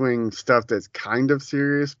doing stuff that's kind of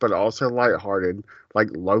serious but also lighthearted. Like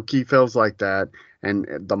Loki feels like that, and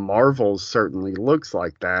the Marvels certainly looks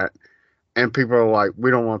like that. And people are like, we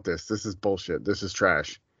don't want this. This is bullshit. This is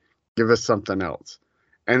trash. Give us something else.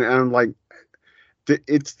 And I'm like,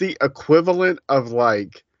 it's the equivalent of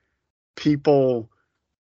like people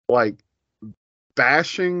like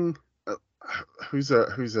bashing who's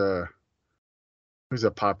a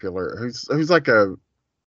popular who's like a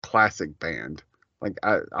classic band. Like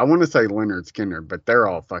I want to say Leonard Skinner, but they're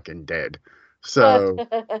all fucking dead. So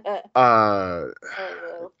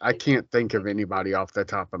I can't think of anybody off the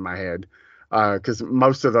top of my head because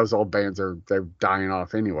most of those old bands they're dying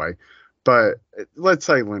off anyway. But let's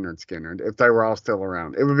say Leonard Skinner, if they were all still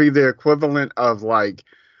around, it would be the equivalent of like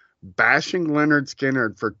bashing Leonard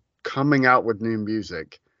Skinner for coming out with new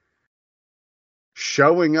music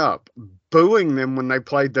showing up, booing them when they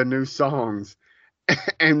played the new songs,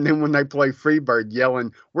 and then when they play Freebird,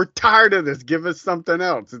 yelling, "We're tired of this. Give us something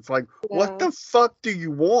else." It's like, what Yeah. the fuck do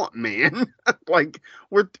you want, man? like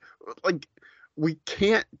we're like we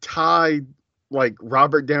can't tie like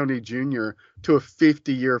Robert Downey Jr. to a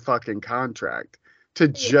 50-year fucking contract to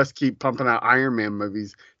Yeah. just keep pumping out Iron Man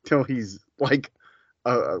movies till he's like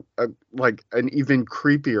like an even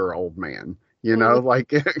creepier old man. You know, Mhm.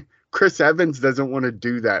 like Chris Evans doesn't want to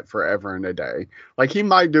do that forever and a day. Like he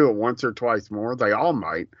might do it once or twice more. They all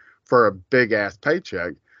might for a big ass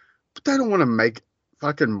paycheck, but they don't want to make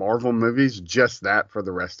fucking Marvel movies just that for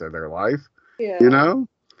the rest of their life. You Yeah. know?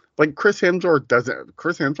 Like Chris Hemsworth doesn't.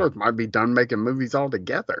 Chris Hemsworth might be done making movies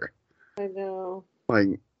altogether. I know.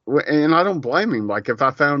 Like, and I don't blame him. Like, if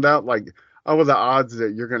I found out, like, oh, the odds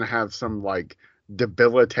that you're gonna have some like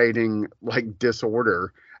debilitating like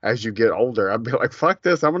disorder as you get older, I'd be like, fuck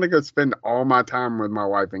this. I'm gonna go spend all my time with my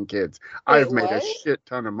wife and kids. I Wait, have made a what? shit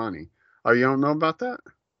ton of money. Oh, you don't know about that?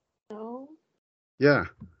 No. Yeah.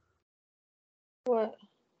 What?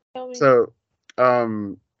 Tell me. So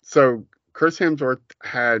Chris Hemsworth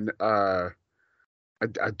had I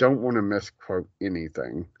don't want to misquote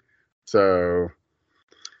anything. So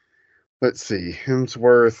let's see.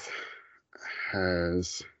 Hemsworth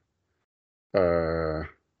has uh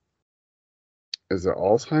is it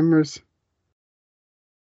Alzheimer's?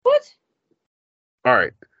 What? All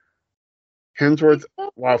right. He's Hemsworth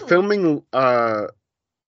so while young. filming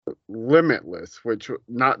Limitless, which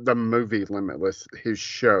not the movie Limitless, his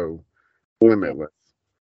show Yeah. Limitless.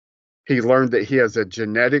 He learned that he has a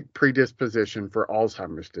genetic predisposition for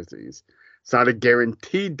Alzheimer's disease. It's not a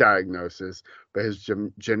guaranteed diagnosis, but his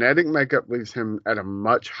genetic makeup leaves him at a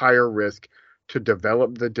much higher risk to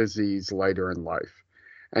develop the disease later in life.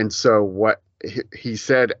 And so, what he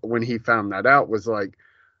said when he found that out was like,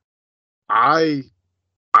 I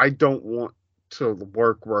I don't want to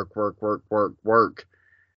work,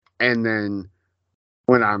 and then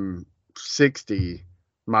when I'm 60,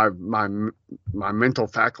 my mental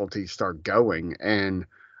faculties start going, and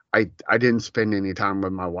I didn't spend any time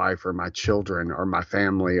with my wife or my children or my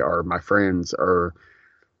family or my friends. Or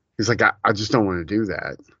he's like, I just don't want to do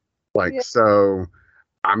that. Like, Yeah. so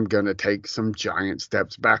I'm gonna take some giant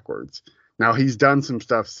steps backwards. Now he's done some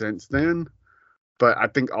stuff since then, but I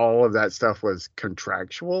think all of that stuff was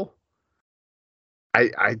contractual.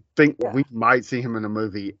 I think Yeah. we might see him in a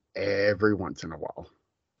movie every once in a while.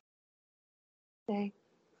 Dang.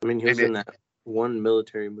 I mean, he And was in it, that one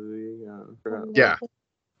military movie. I forgot. yeah,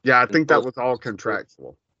 yeah, I And think that that was was all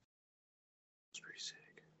contractual. pretty sick.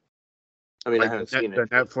 I mean, I Like haven't seen the it,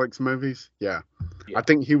 but Netflix movies. Yeah, I yeah.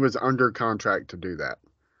 think he was under contract to do that.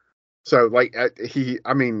 So like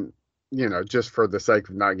I mean, just for the sake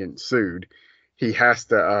of not getting sued, he has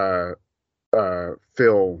to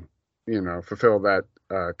fulfill that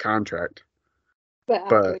contract. But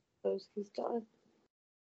after But he goes, he's done.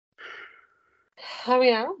 I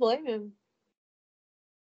mean, I don't blame him.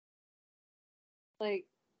 Like,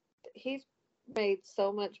 he's made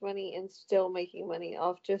so much money and still making money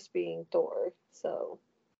off just being Thor. So,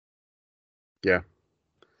 yeah,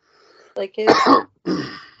 like, the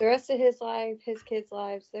rest of his life, his kids'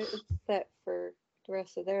 lives, it's set for the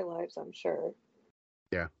rest of their lives, I'm sure.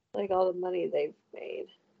 yeah, Like, all the money they've made.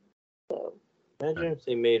 So, Imagine if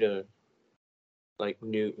they made a like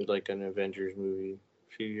an Avengers movie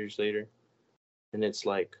a few years later, and it's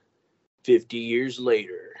like 50 years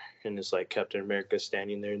later, and it's like Captain America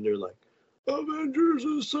standing there, and they're like, "Avengers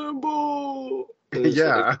assemble!" And it's like,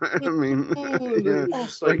 yeah. I mean, yeah, it's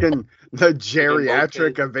just like in the like a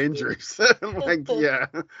geriatric moped and shit. Avengers, like yeah,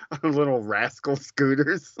 little rascal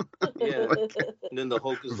scooters. Yeah, like, and then the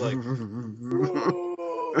Hulk is like, "Whoa."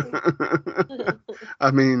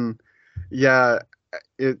 I mean, yeah,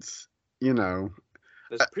 it's you know,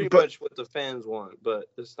 That's pretty but much what the fans want, but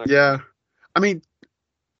it's not gonna yeah, happen. I mean,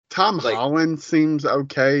 Tom Like, Holland seems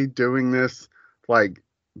okay doing this like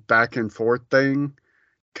back and forth thing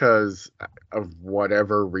because of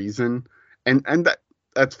whatever reason, and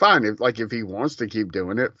that's fine. If he wants to keep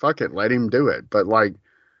doing it, fuck it, let him do it. But like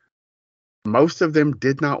most of them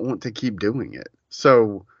did not want to keep doing it,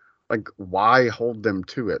 so like why hold them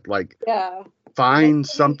to it? Like yeah. find Nobody,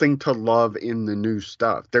 something to love in the new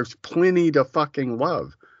stuff. There's plenty to fucking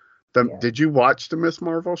love. yeah. Did you watch the Miss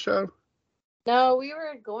Marvel show? No, we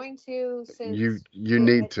were going to You since you it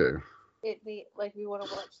need had to. it me like we want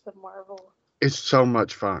to watch the Marvel. It's so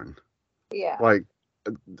much fun. Yeah. Like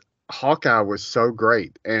Hawkeye was so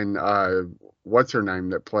great, and what's her name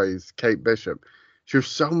that plays Kate Bishop? She was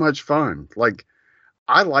so much fun. Like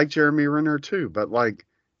I like Jeremy Renner too, but like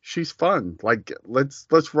she's fun. Like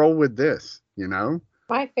let's roll with this, you know?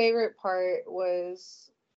 My favorite part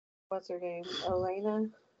was what's her name? Elena?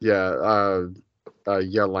 Yeah,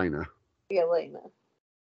 Yelena. Elena.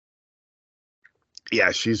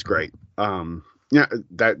 Yeah, she's great. Yeah,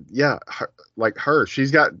 she's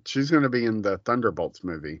going to be in the Thunderbolts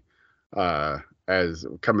movie, uh, as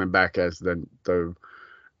coming back as the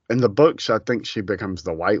in the books. I think she becomes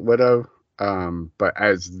the White Widow, but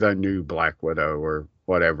as the new Black Widow or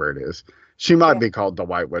whatever it is, she might Yeah. be called the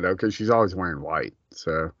White Widow because she's always wearing white.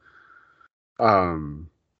 So, um,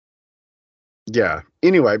 yeah.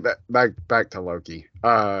 Anyway, back to Loki.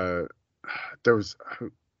 There was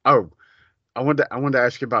oh, I wanted to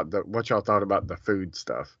ask you about what y'all thought about the food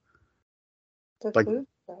stuff. The Like, food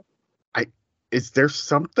stuff. I is there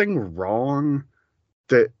something wrong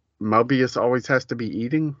that Mobius always has to be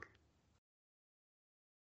eating?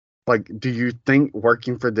 Like, do you think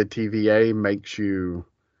working for the TVA makes you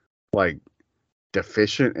like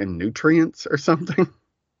deficient in nutrients or something?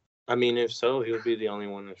 I mean, if so, he'll be the only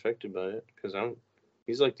one affected by it because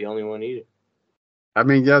he's like the only one eating. I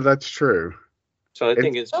mean, yeah, that's true. So I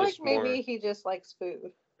think it's I feel just like maybe more. he just likes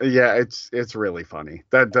food. Yeah, it's really funny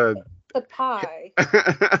that the The pie.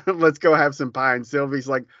 let's go have some pie, and Sylvie's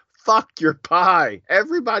like, "Fuck your pie!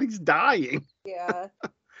 Everybody's dying. Yeah.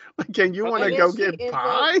 Like, can you want to And Okay. then go get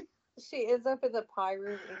pie?" she ends up in the pie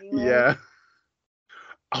room anyway. Yeah.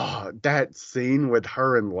 Oh, that scene with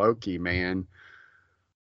her and Loki, man.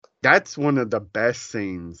 That's one of the best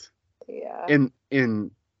scenes Yeah.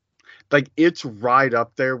 in like it's right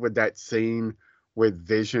up there with that scene with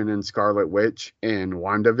Vision and Scarlet Witch in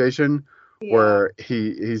WandaVision Yeah. where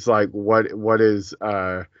he's like what is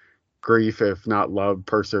grief if not love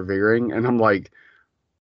persevering, and I'm like,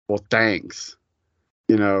 well, thanks.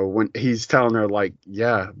 You know, when he's telling her like,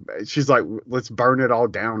 yeah, she's like, let's burn it all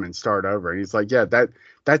down and start over. And he's like, yeah,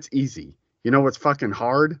 that's easy. You know what's fucking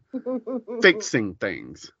hard? Fixing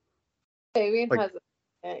things. Fabian Like, hasn't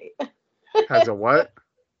seen it. has a what?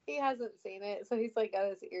 He hasn't seen it, so he's like got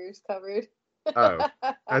his ears covered. Oh,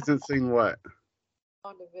 hasn't seen what?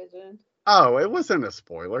 On division. Oh, it wasn't a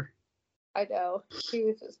spoiler. I know. He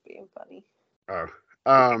was just being funny. Oh,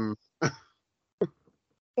 um,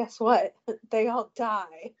 Guess what? They all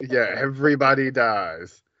die. yeah, everybody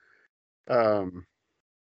dies. Um,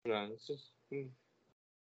 No, it's just.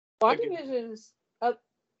 WandaVision's up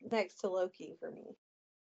next to Loki for me.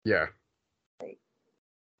 yeah, Like,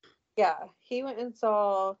 yeah, he went and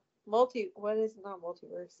saw what is not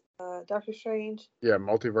multiverse? Doctor Strange. yeah,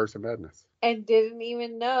 Multiverse of Madness. And didn't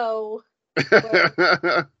even know.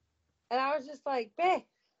 And I was just like, babe,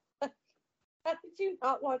 how did you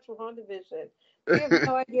not watch WandaVision? You have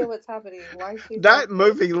no idea what's happening. Why is she That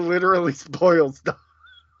movie literally spoils the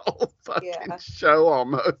whole fucking show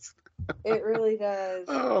almost. It really does.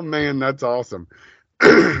 Oh man, that's awesome.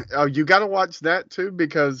 Oh, you got to watch that too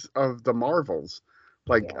because of the Marvels.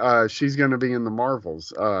 Like, she's gonna be in the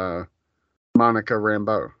Marvels. Monica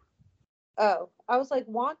Rambeau. Oh, I was like,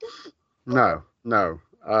 Wanda? No.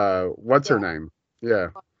 What's her name? Yeah.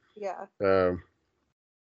 Yeah.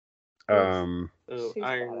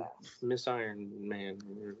 Miss Iron Man.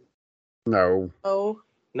 No. Oh.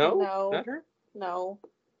 No, not her. No.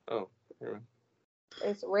 Oh, never mind.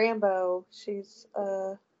 It's Rambo. She's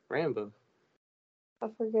Rambo. I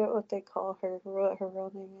forget what they call her. What her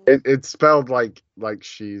real name is. It's spelled like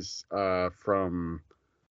she's from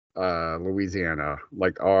Louisiana,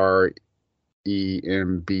 like Rembau,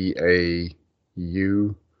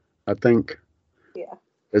 I think. Yeah.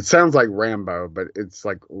 It sounds like Rambo, but it's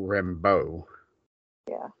like Rambo.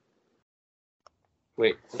 Yeah.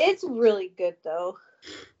 Wait. It's really good though.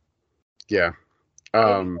 Yeah.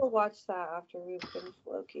 Maybe we'll watch that after we finish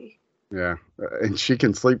Loki. Yeah, and she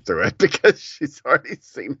can sleep through it because she's already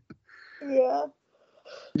seen it. Yeah.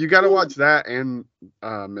 You got to watch that and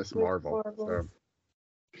Miss Marvel.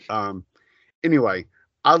 So, anyway,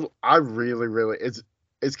 I really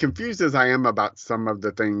as confused as I am about some of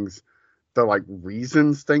the things, the like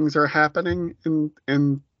reasons things are happening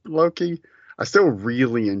in Loki, I still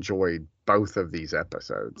really enjoyed both of these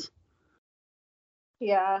episodes.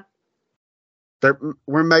 Yeah.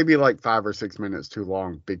 We're maybe like 5 or 6 minutes too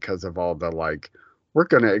long because of all the like, we're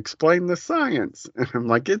going to explain the science. And I'm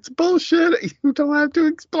like, it's bullshit. You don't have to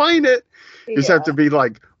explain it. You just have to be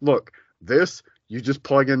like, look, this, you just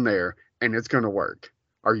plug in there and it's going to work.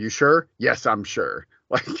 Are you sure? Yes, I'm sure.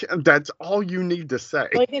 Like, that's all you need to say.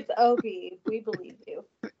 Like, it's Obi. We believe you.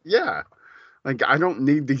 Yeah. Like, I don't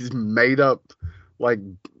need these made up, like,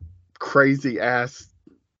 crazy ass,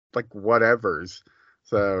 like, whatevers.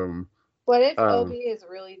 So, what if Obi is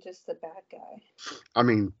really just the bad guy? I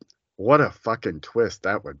mean, What a fucking twist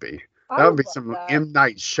that would be. I That would would be love some that. M.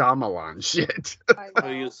 Night Shyamalan shit. I All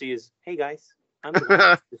you'll know. see is, hey guys, I'm the one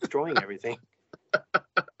that's destroying everything.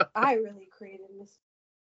 I really created this.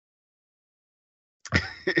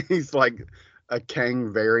 He's like a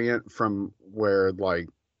Kang variant from where like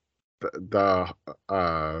the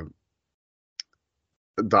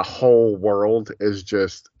the whole world is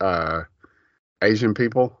just Asian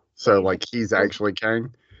people. So Asian like he's people. actually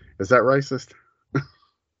Kang. Is that racist?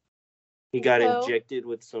 He got No. injected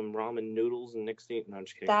with some ramen noodles, and next thing, no, I'm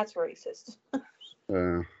just kidding. That's racist.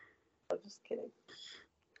 Uh, I'm just kidding.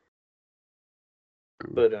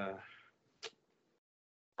 But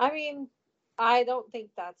I mean, I don't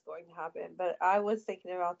think that's going to happen, but I was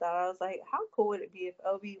thinking about that. I was like, how cool would it be if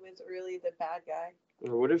Obi was really the bad guy?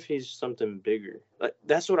 or what if he's something bigger? Like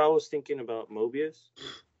that's what I was thinking about Mobius,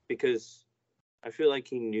 because I feel like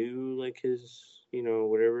he knew like his,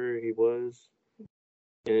 whatever he was,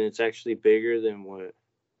 and it's actually bigger than what.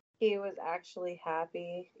 He was actually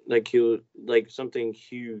happy. Like he was like something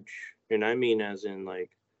huge, and I mean as in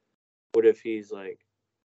like, what if he's like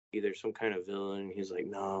either some kind of villain? He's like,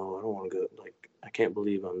 no, I don't want to go. Like I can't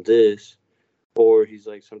believe I'm this, or he's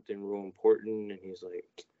like something real important, and he's like,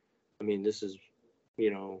 I mean, this is, I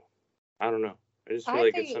don't know. I just feel I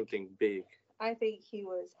like it's think something big. I think he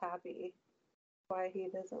was happy. Why he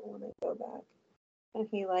doesn't want to go back, and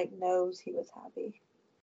he like knows he was happy.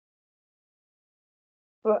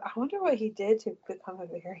 But I wonder what he did to become a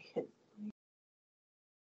variant.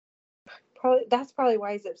 Probably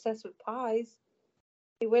why he's obsessed with pies.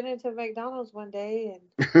 He went into McDonald's one day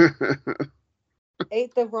and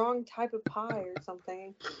ate the wrong type of pie or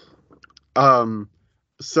something.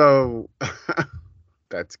 so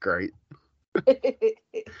that's great.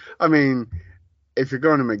 I mean, if you're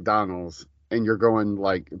going to McDonald's and you're going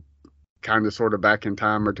like kind of sort of back in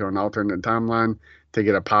time or to an alternate timeline to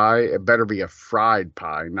get a pie, it better be a fried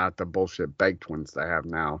pie, not the bullshit baked ones they have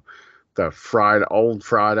now. The old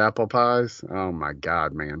fried apple pies. Oh my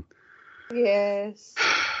God, man. Yes.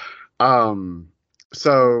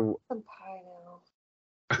 So Some pie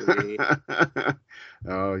now.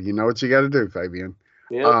 oh, you know what you got to do, Fabian.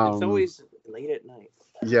 Yep, it's always late at night.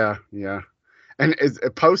 Yeah. And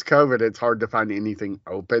post COVID, it's hard to find anything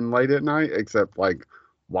open late at night except like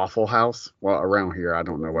Waffle House. Well, around here, I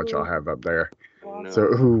don't know what y'all have up there. No. So,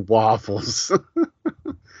 ooh, waffles.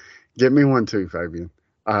 Get me one too, Fabian.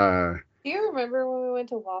 Do you remember when we went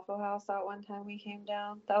to Waffle House that one time we came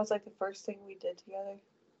down? That was like the first thing we did together.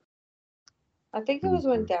 I think it was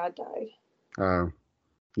when Dad died.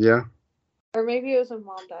 Yeah. Or maybe it was when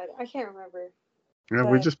Mom died. I can't remember. Yeah,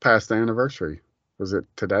 we just passed the anniversary. Was it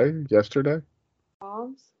today? Yesterday?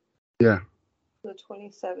 Mom's? Yeah. The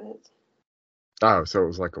 27th. Oh, so it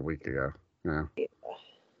was like a week ago. Yeah.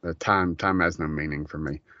 The time has no meaning for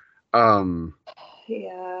me.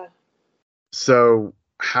 Yeah. So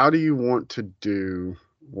how do you want to do?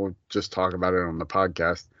 We'll just talk about it on the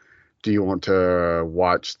podcast. Do you want to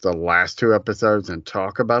watch the last two episodes and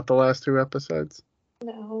talk about the last two episodes?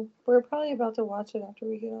 No, we're probably about to watch it after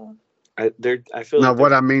we get off. I feel. No,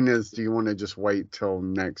 what I mean is, do you want to just wait till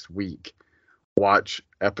next week, watch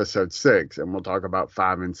episode 6, and we'll talk about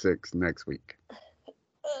 5 and 6 next week?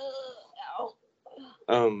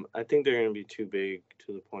 I think they're gonna be too big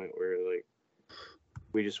to the point where like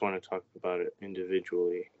we just want to talk about it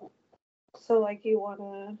individually. So like you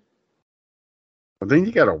wanna? Well, then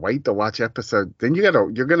you gotta wait to watch episode. Then you're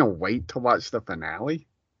gonna wait to watch the finale.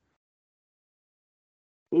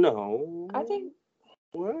 No. I think.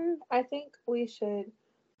 What? I think we should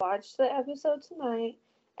watch the episode tonight,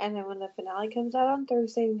 and then when the finale comes out on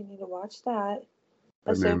Thursday, we need to watch that.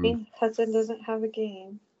 And Assuming Hudson doesn't have a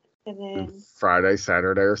game, and then Friday,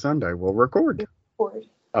 Saturday, or Sunday, we'll record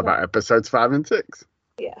about episodes 5 and 6.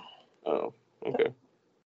 Yeah. Oh, okay.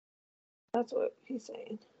 That's what he's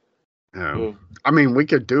saying. I mean, we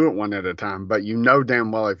could do it one at a time, but you know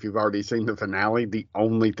damn well if you've already seen the finale, the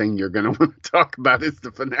only thing you're going to want to talk about is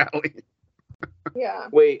the finale. Yeah.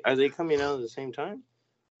 Wait, are they coming out at the same time?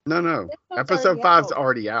 No. Episode 5's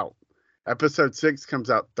already out. Episode 6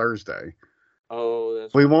 comes out Thursday. Oh,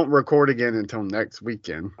 that's. We won't record again until next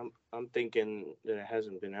weekend. I'm thinking that it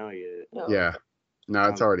hasn't been out yet. No. Yeah. No,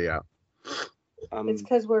 it's already out. It's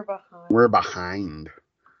because we're behind. We're behind.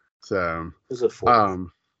 So. It's a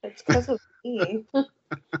It's because of me.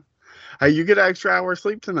 Hey, you get an extra hour of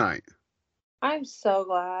sleep tonight. I'm so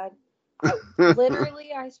glad.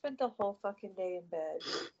 Literally, I spent the whole fucking day in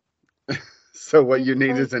bed. So what you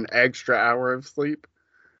need is an extra hour of sleep?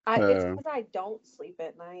 It's because I don't sleep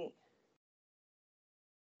at night.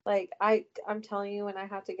 Like, I'm telling you, when I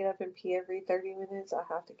have to get up and pee every 30 minutes, I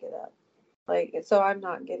have to get up. Like, so I'm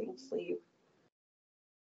not getting sleep.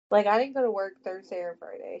 Like, I didn't go to work Thursday or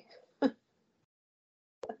Friday.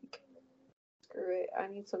 Like, screw it. I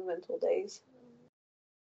need some mental days.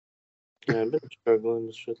 Yeah, I've been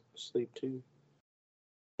struggling to sleep too.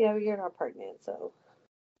 Yeah, but you're not pregnant, so.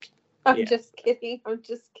 I'm just kidding. I'm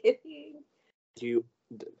just kidding.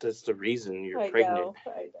 That's the reason you're I pregnant.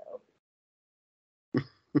 I know.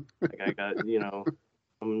 Like, I got,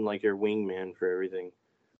 I'm like your wingman for everything.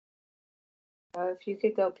 If you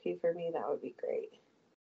could go pee for me, that would be great.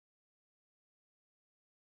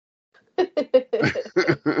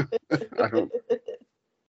 I don't.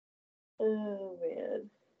 Oh man.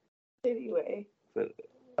 Anyway.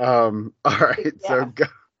 All right. Yeah. So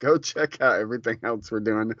go check out everything else we're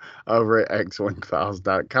doing over at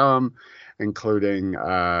xwingfiles.com, including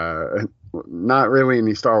not really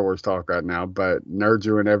any Star Wars talk right now, but Nerds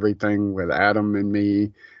and Everything with Adam and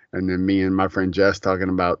me, and then me and my friend Jess talking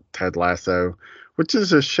about Ted Lasso, which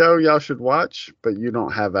is a show y'all should watch, but you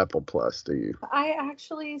don't have Apple Plus, do you? I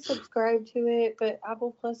actually subscribe to it, but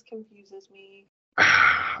Apple Plus confuses me.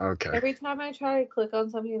 Okay. Every time I try to click on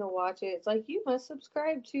something to watch it, it's like, you must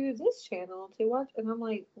subscribe to this channel to watch. And I'm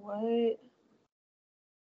like, what?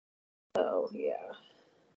 So, yeah.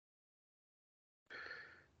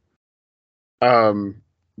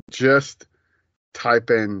 Just type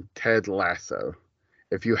in Ted Lasso.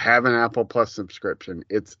 If you have an Apple Plus subscription,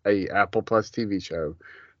 it's a Apple Plus TV show.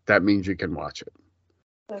 That means you can watch it.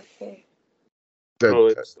 Okay.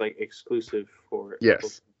 It's like exclusive for yes. Apple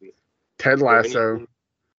TV. Ted Lasso.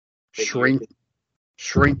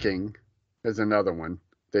 Shrinking is another one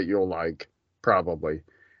that you'll like, probably.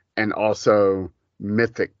 And also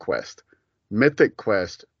Mythic Quest. Mythic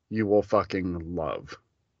Quest you will fucking love.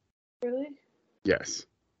 Really? Yes.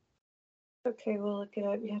 Okay, we'll look it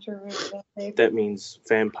up. You have to remember that name. That means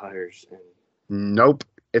vampires. Nope.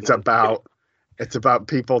 It's about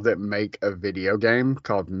people that make a video game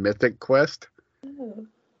called Mythic Quest. Oh.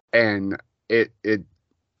 And it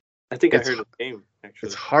I think I heard the name, actually.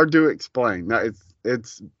 It's hard to explain. No,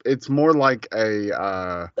 it's more like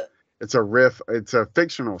it's a riff. It's a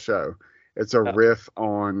fictional show. It's a riff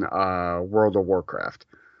on World of Warcraft.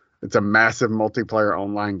 It's a massive multiplayer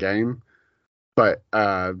online game. But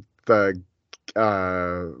the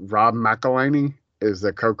Rob McElhenney is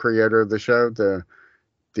the co-creator of the show.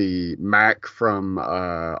 The Mac from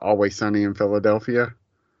Always Sunny in Philadelphia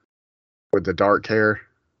with the dark hair.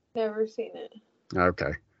 Never seen it.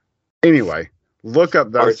 Okay. Anyway, look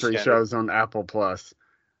up those three shows on Apple Plus.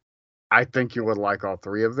 I think you would like all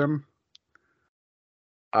three of them.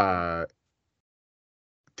 Ted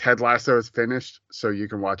Lasso is finished, so you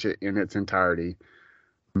can watch it in its entirety.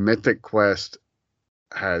 Mythic Quest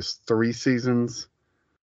has 3 seasons,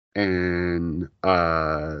 and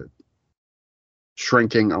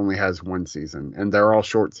Shrinking only has 1 season, and they're all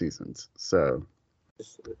short seasons. So,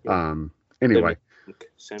 anyway,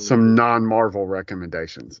 some non-Marvel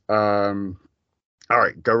recommendations. All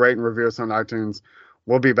right, go rate and review us on iTunes.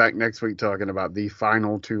 We'll be back next week talking about the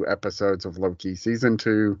final 2 episodes of Loki season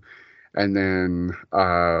 2, and then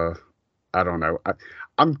I don't know.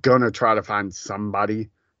 I'm gonna try to find somebody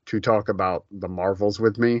to talk about the Marvels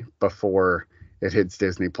with me before it hits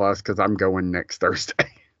Disney Plus, because I'm going next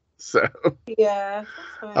Thursday. So yeah.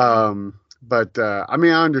 But I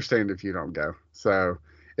mean, I understand if you don't go. So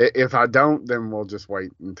if I don't, then we'll just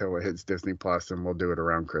wait until it hits Disney Plus, and we'll do it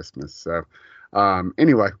around Christmas. So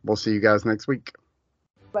anyway, we'll see you guys next week.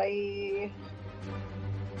 Bye.